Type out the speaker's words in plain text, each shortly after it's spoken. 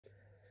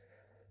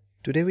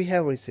Today we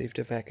have received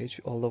a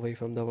package all the way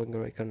from Bahu,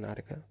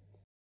 Karnataka.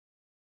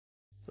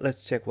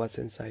 Let's check what's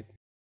inside.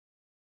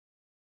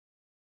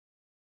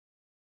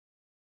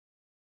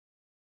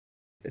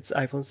 It's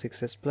iPhone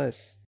 6s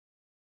Plus.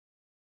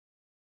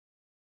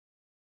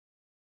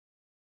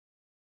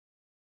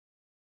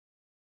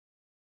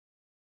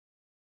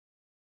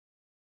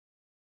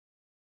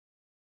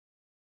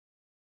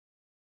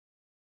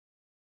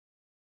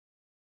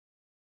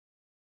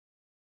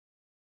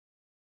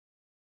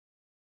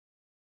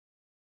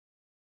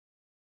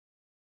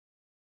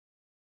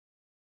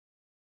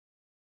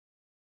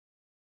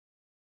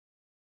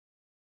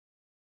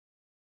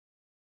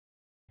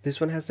 This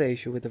one has the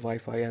issue with the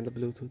Wi-Fi and the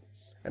Bluetooth,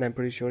 and I'm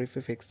pretty sure if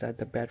we fix that,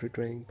 the battery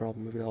draining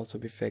problem will also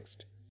be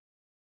fixed.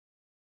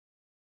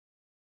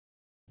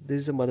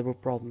 This is a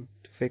motherboard problem.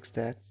 To fix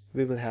that,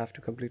 we will have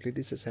to completely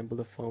disassemble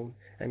the phone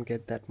and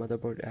get that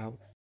motherboard out.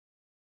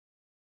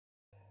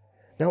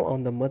 Now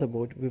on the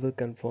motherboard, we will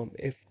confirm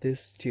if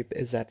this chip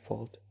is at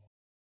fault.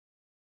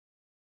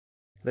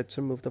 Let's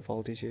remove the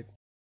faulty chip.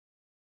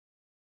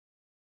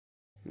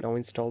 Now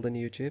install the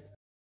new chip.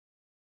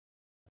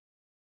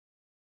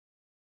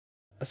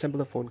 Assemble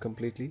the phone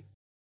completely.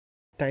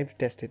 Time to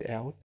test it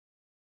out.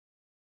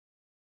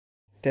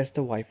 Test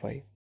the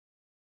Wi-Fi.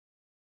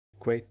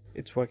 Great,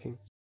 it's working.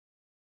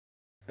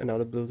 And now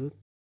the Bluetooth.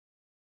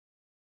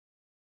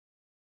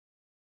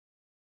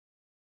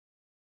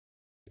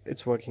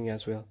 It's working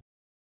as well.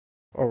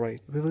 Alright,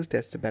 we will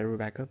test the battery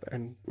backup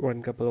and run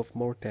a couple of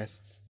more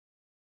tests.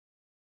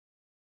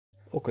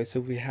 Okay, so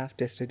we have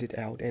tested it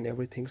out and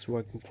everything's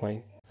working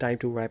fine. Time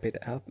to wrap it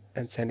up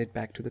and send it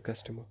back to the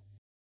customer.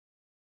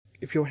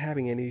 If you're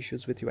having any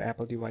issues with your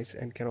Apple device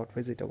and cannot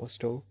visit our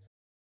store,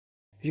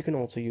 you can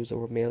also use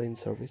our mail-in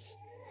service.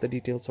 The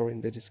details are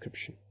in the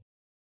description.